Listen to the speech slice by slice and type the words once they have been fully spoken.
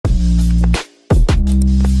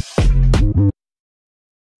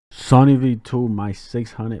SunnyV2, my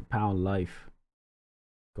 600-pound life.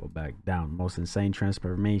 Go back down. Most insane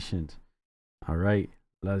transformations. All right,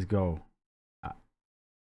 let's go.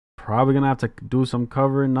 Probably gonna have to do some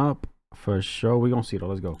covering up for sure. We're gonna see though.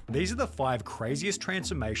 Let's go. These are the 5 craziest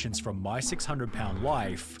transformations from my 600-pound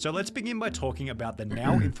life. So let's begin by talking about the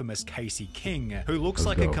now infamous Casey King, who looks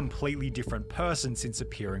like a completely different person since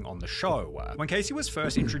appearing on the show. When Casey was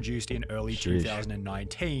first introduced in early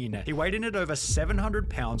 2019, he weighed in at over 700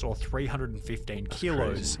 pounds or 315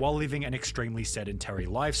 kilos while living an extremely sedentary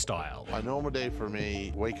lifestyle. A normal day for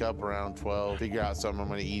me, wake up around 12, figure out something I'm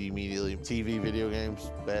gonna eat immediately. TV, video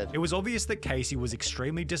games, bed. It was obvious that Casey was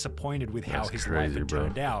extremely disappointed with how his life had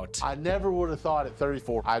turned out. I never would have thought at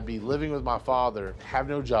 34 I'd be living with my father, have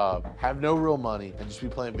no job, have no real money, and just be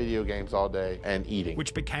playing video games all day and eating.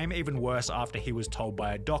 Which became even worse after he was told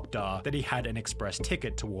by a doctor that he had an express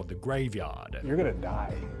ticket toward the graveyard. You're gonna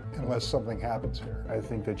die unless something happens here. I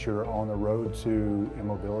think that you're on the road to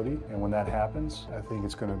immobility, and when that happens, I think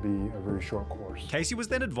it's gonna be a very short course. Casey was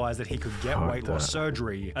then advised that he could get weight loss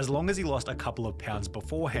surgery as long as he lost a couple of pounds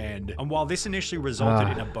beforehand, and while this initially resulted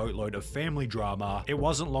in a boatload of family drama, it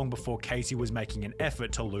wasn't long before Casey was making an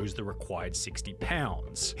effort to lose the required 60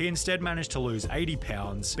 pounds. He instead managed to lose 80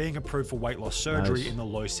 pounds, being approved for weight loss surgery in the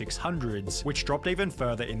low 600s, which dropped even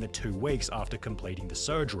further in the 2 weeks after completing the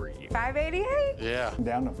surgery. 588? Yeah.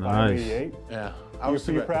 Down to 588? Yeah. Are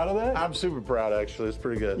you proud of that? I'm super proud, actually. It's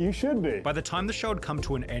pretty good. You should be. By the time the show had come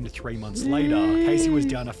to an end 3 months later, Casey was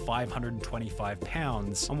down to 525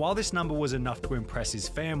 pounds, and while this number was enough to impress his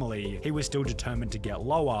family, he was still determined to get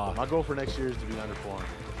lower. My goal for next year is to be under 400.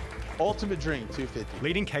 Ultimate dream, 250.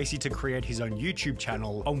 Leading Casey to create his own YouTube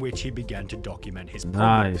channel on which he began to document his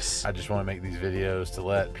progress. I just want to make these videos to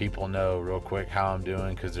let people know real quick how I'm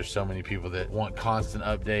doing, because there's so many people that want constant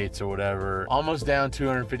updates or whatever. Almost down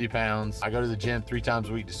 250 pounds. I go to the gym 3 times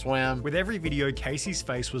a week to swim. With every video, Casey's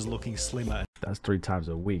face was looking slimmer. That's 3 times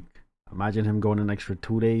a week. Imagine him going an extra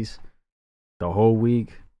 2 days, the whole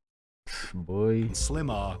week. Boy.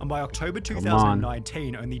 Slimmer, and by October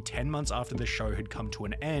 2019, only 10 months after the show had come to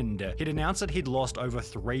an end, he'd announced that he'd lost over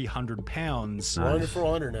 300 pounds. We're under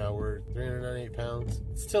 400 now. We're 398 pounds.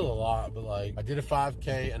 It's still a lot, but like, I did a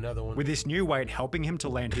 5K, another one. With this new weight helping him to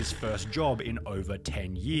land his first job in over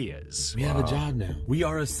 10 years. We have a job now. We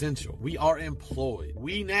are essential. We are employed.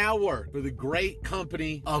 We now work for the great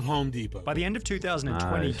company of Home Depot. By the end of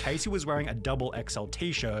 2020, Casey was wearing a double XL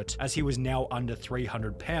t-shirt as he was now under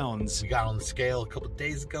 300 pounds. We got on the scale a couple of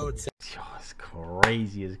days ago. It said, Yo, it's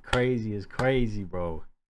crazy. It's crazy. It's crazy, bro.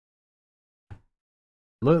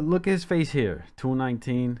 Look at his face here.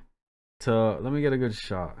 219 to, let me get a good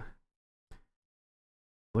shot.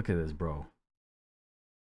 Look at this, bro.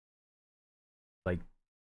 Like,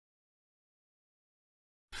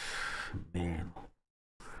 man.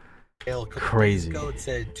 Crazy. It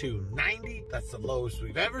said 290. That's the lowest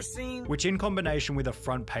we've ever seen. Which, in combination with a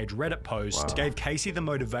front page Reddit post, gave Casey the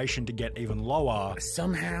motivation to get even lower.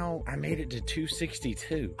 Somehow I made it to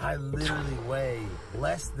 262. I literally weigh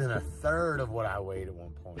less than a third of what I weighed at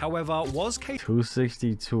one point. However, was Casey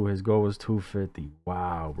 262? His goal was 250.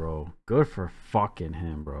 Wow, bro. Good for fucking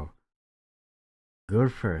him, bro.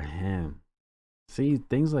 Good for him. See,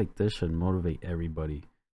 things like this should motivate everybody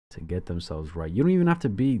to get themselves right. You don't even have to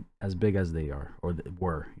be as big as they are or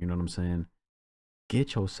were. You know what I'm saying?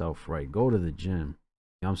 Get yourself right. Go to the gym.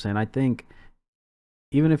 You know what I'm saying? I think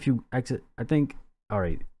even if you exit, I think, all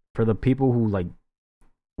right, for the people who like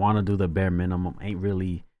want to do the bare minimum, ain't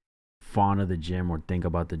really fond of the gym or think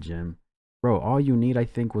about the gym, bro, all you need, I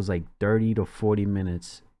think, was like 30 to 40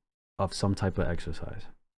 minutes of some type of exercise.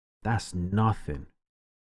 That's nothing.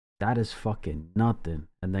 That is fucking nothing.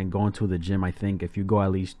 And then going to the gym, I think if you go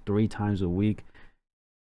at least 3 times a week,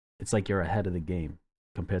 it's like you're ahead of the game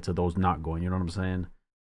compared to those not going. You know what I'm saying?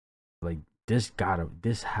 Like, this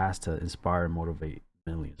has to inspire and motivate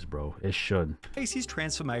millions, bro. It should. Casey's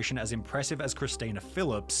transformation as impressive as Christina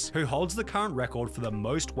Phillips, who holds the current record for the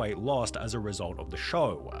most weight lost as a result of the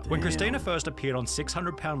show. Damn. When Christina first appeared on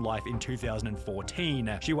 600-pound Life in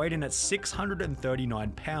 2014, she weighed in at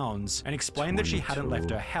 639 pounds and explained that she hadn't left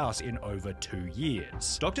her house in over 2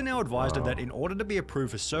 years. Doctor now advised her that in order to be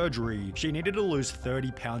approved for surgery, she needed to lose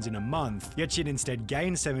 30 pounds in a month, yet she'd instead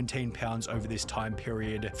gained 17 pounds over this time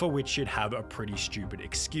period, for which she'd have a pretty stupid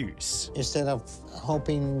excuse. Instead of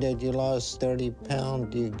hoping that you lost 30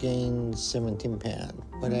 pounds, you gained 17 pounds.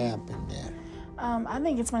 What happened there? I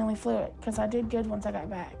think it's mainly fluid, because I did good once I got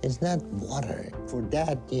back. It's not water. For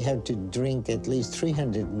that, you have to drink at least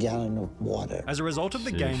 300 gallons of water. As a result of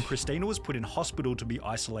the game, Christina was put in hospital to be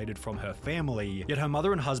isolated from her family, yet her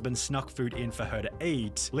mother and husband snuck food in for her to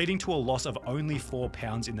eat, leading to a loss of only 4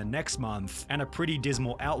 pounds in the next month, and a pretty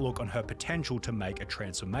dismal outlook on her potential to make a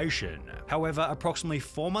transformation. However, approximately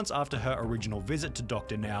 4 months after her original visit to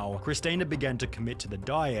Dr. Now, Christina began to commit to the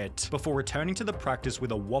diet, before returning to the practice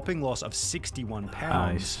with a whopping loss of 61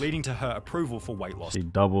 pounds, leading to her approval for weight loss. She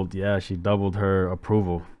doubled her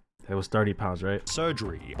approval. It was 30 pounds, right?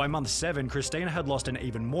 Surgery. By month 7, Christina had lost an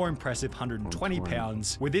even more impressive 120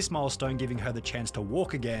 pounds, with this milestone giving her the chance to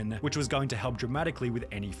walk again, which was going to help dramatically with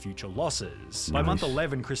any future losses. By month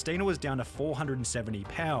 11, Christina was down to 470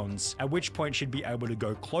 pounds, at which point she'd be able to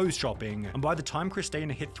go clothes shopping, and by the time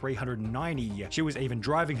Christina hit 390, she was even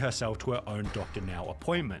driving herself to her own Dr. Now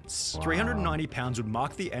appointments. 390 pounds would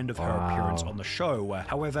mark the end of her appearance on the show.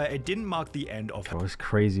 However, it didn't mark the end of her. Bro, it's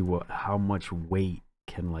crazy how much weight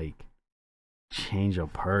can like change a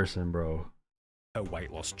person, bro. Her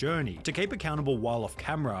weight loss journey. To keep accountable while off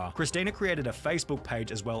camera, Christina created a Facebook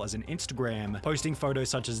page as well as an Instagram, posting photos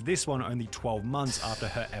such as this one only 12 months after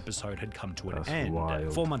her episode had come to an end.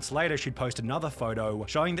 Wild. 4 months later, she'd post another photo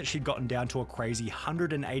showing that she'd gotten down to a crazy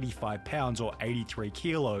 185 pounds or 83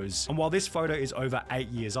 kilos. And while this photo is over 8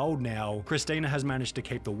 years old now, Christina has managed to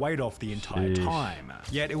keep the weight off the entire time.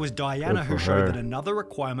 Yet it was Diana who showed that another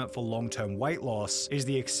requirement for long-term weight loss is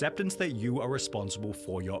the acceptance that you are responsible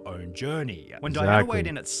for your own journey. When Diana weighed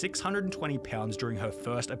in at 620 pounds during her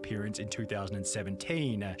first appearance in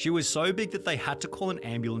 2017. She was so big that they had to call an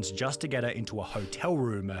ambulance just to get her into a hotel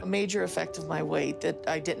room. A major effect of my weight that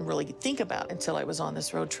I didn't really think about until I was on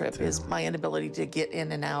this road trip is my inability to get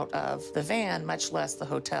in and out of the van, much less the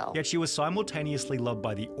hotel. Yet she was simultaneously loved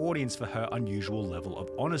by the audience for her unusual level of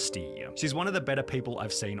honesty. She's one of the better people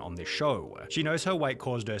I've seen on this show. She knows her weight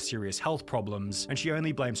caused her serious health problems, and she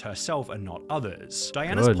only blames herself and not others.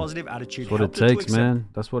 Diana's positive attitude helped her to accept. Man,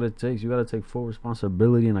 that's what it takes. You got to take full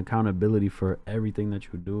responsibility and accountability for everything that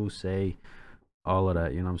you do, say, all of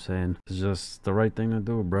that. You know what I'm saying? It's just the right thing to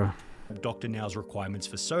do, bro. Dr. Now's requirements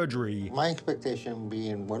for surgery. My expectation would be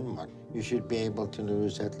in 1 month, you should be able to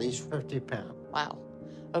lose at least 50 pounds. Wow.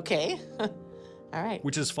 Okay. All right.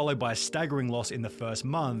 Which is followed by a staggering loss in the first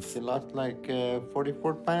month. You lost like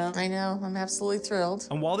 44 pounds. I know. I'm absolutely thrilled.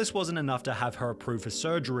 And while this wasn't enough to have her approved for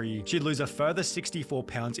surgery, she'd lose a further 64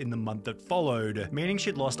 pounds in the month that followed, meaning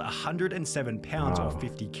she'd lost 107 pounds or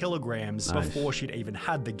 50 kilograms before she'd even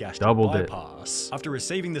had the gastric bypass. After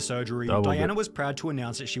receiving the surgery, Diana was proud to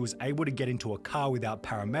announce that she was able to get into a car without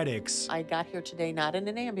paramedics. I got here today not in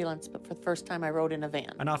an ambulance, but for the first time I rode in a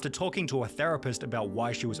van. And after talking to a therapist about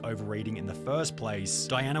why she was overeating in the first place,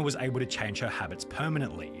 Diana was able to change her habits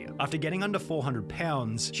permanently. After getting under 400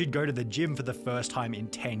 pounds, she'd go to the gym for the first time in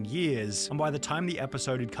 10 years, and by the time the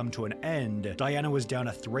episode had come to an end, Diana was down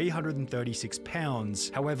to 336 pounds.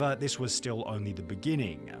 However, this was still only the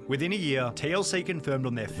beginning. Within a year, TLC confirmed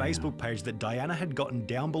on their Facebook page that Diana had gotten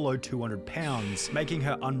down below 200 pounds, making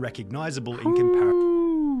her unrecognizable in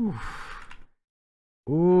comparison.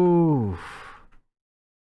 Ooh.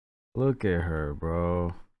 Look at her,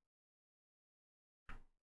 bro.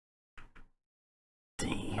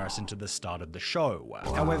 To the start of the show.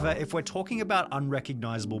 Wow. However, if we're talking about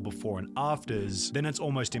unrecognizable before and afters, then it's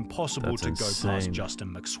almost impossible to go past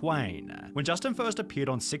Justin McSwain. When Justin first appeared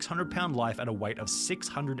on 600 Pound Life at a weight of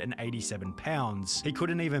 687 pounds, he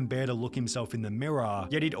couldn't even bear to look himself in the mirror,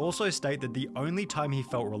 yet he'd also state that the only time he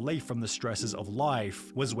felt relief from the stresses of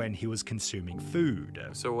life was when he was consuming food.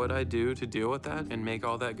 So what I do to deal with that and make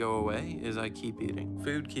all that go away is I keep eating.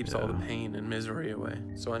 Food keeps all the pain and misery away,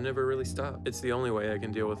 so I never really stop. It's the only way I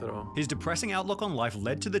can deal with it all. His depressing outlook on life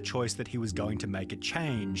led to the choice that he was going to make a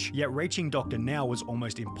change, yet reaching Dr. Now was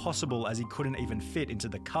almost impossible as he couldn't even fit into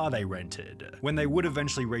the car they rented. When they would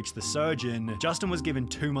eventually reach the surgeon, Justin was given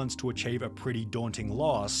 2 months to achieve a pretty daunting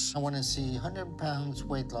loss. I want to see 100 pounds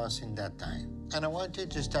weight loss in that time. And I want you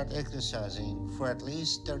to start exercising for at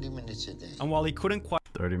least 30 minutes a day. And while he couldn't quite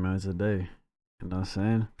 30 minutes a day, you know what I'm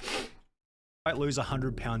saying? Lose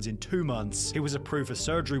 100 pounds in 2 months, he was approved for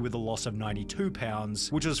surgery with a loss of 92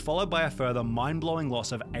 pounds, which was followed by a further mind-blowing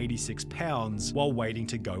loss of 86 pounds while waiting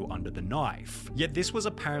to go under the knife. Yet this was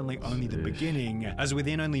apparently only the beginning, as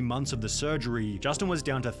within only months of the surgery, Justin was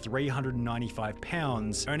down to 395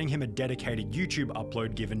 pounds, earning him a dedicated YouTube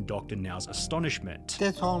upload given Dr. Now's astonishment.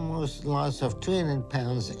 That's almost loss of 200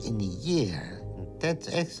 pounds in a year.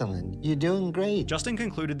 That's excellent. You're doing great. Justin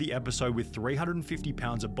concluded the episode with 350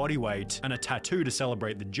 pounds of body weight and a tattoo to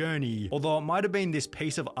celebrate the journey, although it might have been this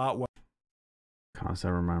piece of artwork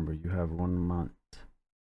Constant reminder, you have 1 month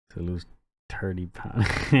to lose 30 pounds.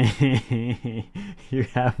 You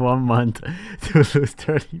have 1 month to lose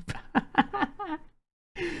 30 pounds.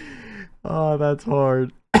 Oh, that's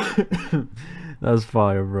hard. That's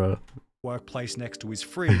fire, bro. Workplace next to his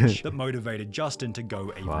fridge that motivated Justin to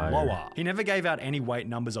go even lower. He never gave out any weight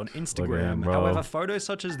numbers on Instagram. However, photos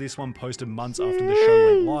such as this one posted months after the show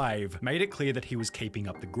went live made it clear that he was keeping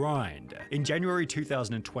up the grind. In January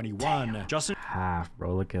 2021, Justin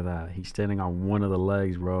bro, look at that. He's standing on one of the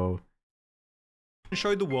legs, bro.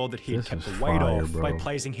 Showed the world that he had kept the weight off by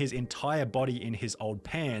placing his entire body in his old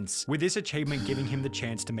pants, with this achievement giving him the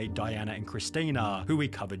chance to meet Diana and Christina, who we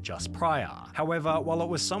covered just prior. However, while it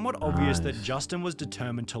was somewhat obvious that Justin was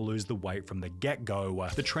determined to lose the weight from the get-go,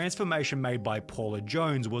 the transformation made by Paula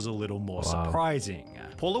Jones was a little more surprising.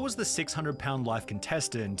 Paula was the 600-pound life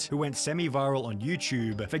contestant who went semi-viral on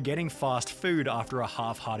YouTube for getting fast food after a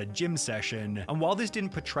half-hearted gym session, and while this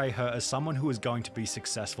didn't portray her as someone who was going to be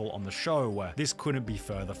successful on the show, this couldn't be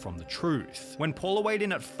further from the truth. When Paula weighed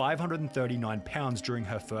in at 539 pounds during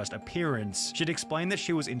her first appearance, she'd explained that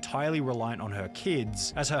she was entirely reliant on her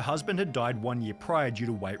kids, as her husband had died 1 year prior due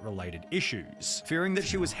to weight-related issues. Fearing that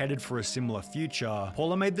she was headed for a similar future,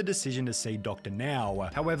 Paula made the decision to see Dr.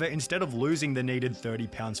 Now. However, instead of losing the needed 30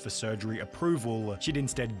 pounds for surgery approval, she'd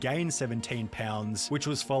instead gained 17 pounds, which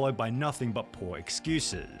was followed by nothing but poor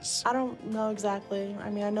excuses. I don't know exactly.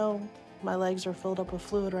 I mean, I know my legs are filled up with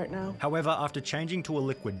fluid right now. However, after changing to a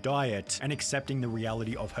liquid diet and accepting the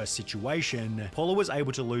reality of her situation, Paula was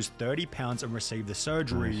able to lose 30 pounds and receive the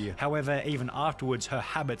surgery. However, even afterwards, her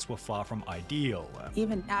habits were far from ideal.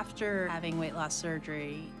 Even after having weight loss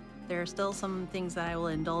surgery, there are still some things that I will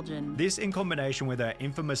indulge in. This, in combination with her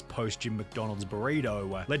infamous post-gym McDonald's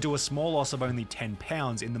burrito, led to a small loss of only 10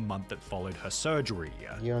 pounds in the month that followed her surgery.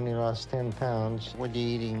 You only lost 10 pounds. What are you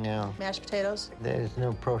eating now? Mashed potatoes? There's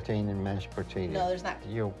no protein in mashed potatoes. No, there's not.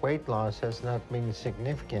 Your weight loss has not been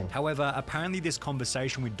significant. However, apparently this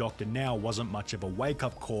conversation with Dr. Now wasn't much of a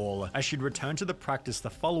wake-up call, as she'd returned to the practice the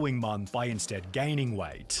following month by instead gaining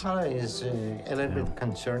weight. Paula is a little bit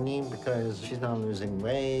concerning because she's not losing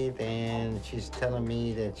weight, and she's telling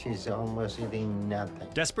me that she's almost eating nothing.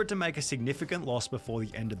 Desperate to make a significant loss before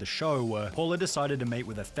the end of the show, Paula decided to meet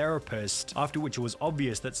with a therapist, after which it was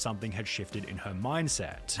obvious that something had shifted in her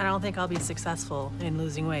mindset. I don't think I'll be successful in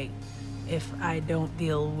losing weight if I don't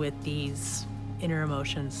deal with these inner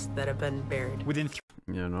emotions that have been buried.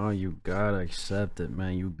 You know, you gotta accept it,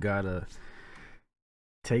 man. You gotta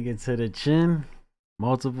take it to the chin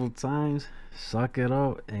multiple times, suck it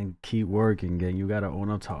up, and keep working, gang. You gotta own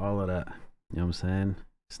up to all of that. You know what I'm saying?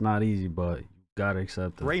 It's not easy, but you gotta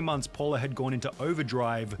accept it. 3 months, Paula had gone into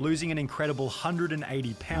overdrive, losing an incredible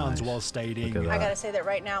 180 pounds while stating, I gotta say that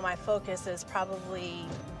right now my focus is probably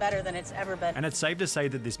better than it's ever been. And it's safe to say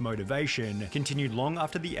that this motivation continued long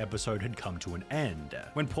after the episode had come to an end.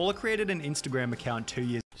 When Paula created an Instagram account 2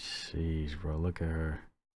 years bro, look at her.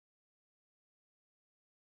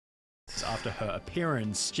 After her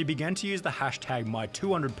appearance, she began to use the hashtag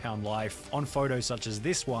 #My200PoundLife on photos such as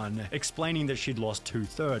this one, explaining that she'd lost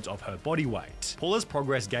 2/3 of her body weight. Paula's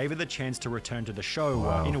progress gave her the chance to return to the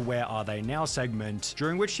show in a Where Are They Now segment,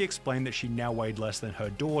 during which she explained that she now weighed less than her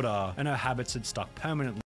daughter and her habits had stuck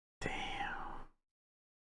permanently. Damn.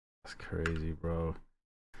 That's crazy, bro.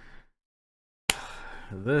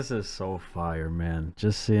 This is so fire, man.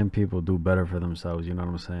 Just seeing people do better for themselves, you know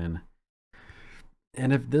what I'm saying?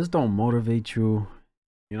 And if this don't motivate you,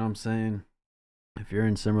 you know what I'm saying? If you're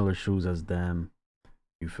in similar shoes as them,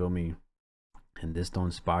 you feel me? And this don't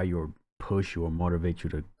inspire you or push you or motivate you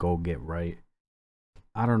to go get right,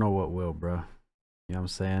 I don't know what will, bro. You know what I'm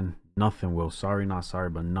saying? Nothing will. Sorry, not sorry,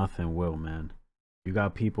 but nothing will, man. You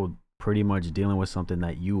got people pretty much dealing with something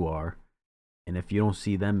that you are. And if you don't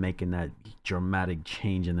see them making that dramatic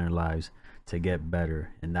change in their lives to get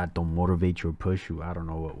better, and that don't motivate you or push you, I don't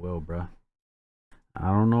know what will, bro. I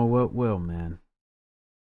don't know what will, man.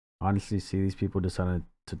 Honestly, see these people decided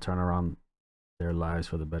to turn around their lives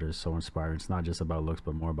for the better is so inspiring. It's not just about looks,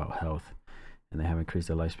 but more about health. And they have increased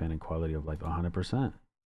their lifespan and quality of life 100%.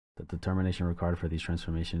 The determination required for these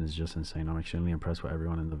transformations is just insane. I'm extremely impressed with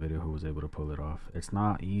everyone in the video who was able to pull it off. It's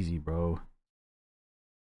not easy, bro.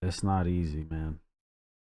 It's not easy, man.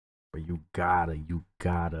 But you gotta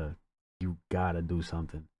do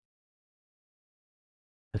something.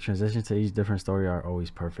 The transition to each different story are always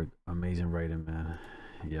perfect. Amazing writing, man.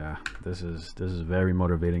 Yeah, this is very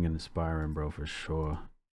motivating and inspiring, bro, for sure.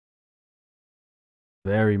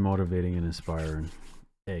 Very motivating and inspiring.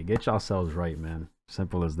 Hey, get yourselves right, man.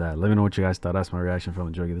 Simple as that. Let me know what you guys thought. That's my reaction. If you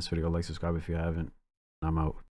enjoyed this video, like, subscribe if you haven't. I'm out.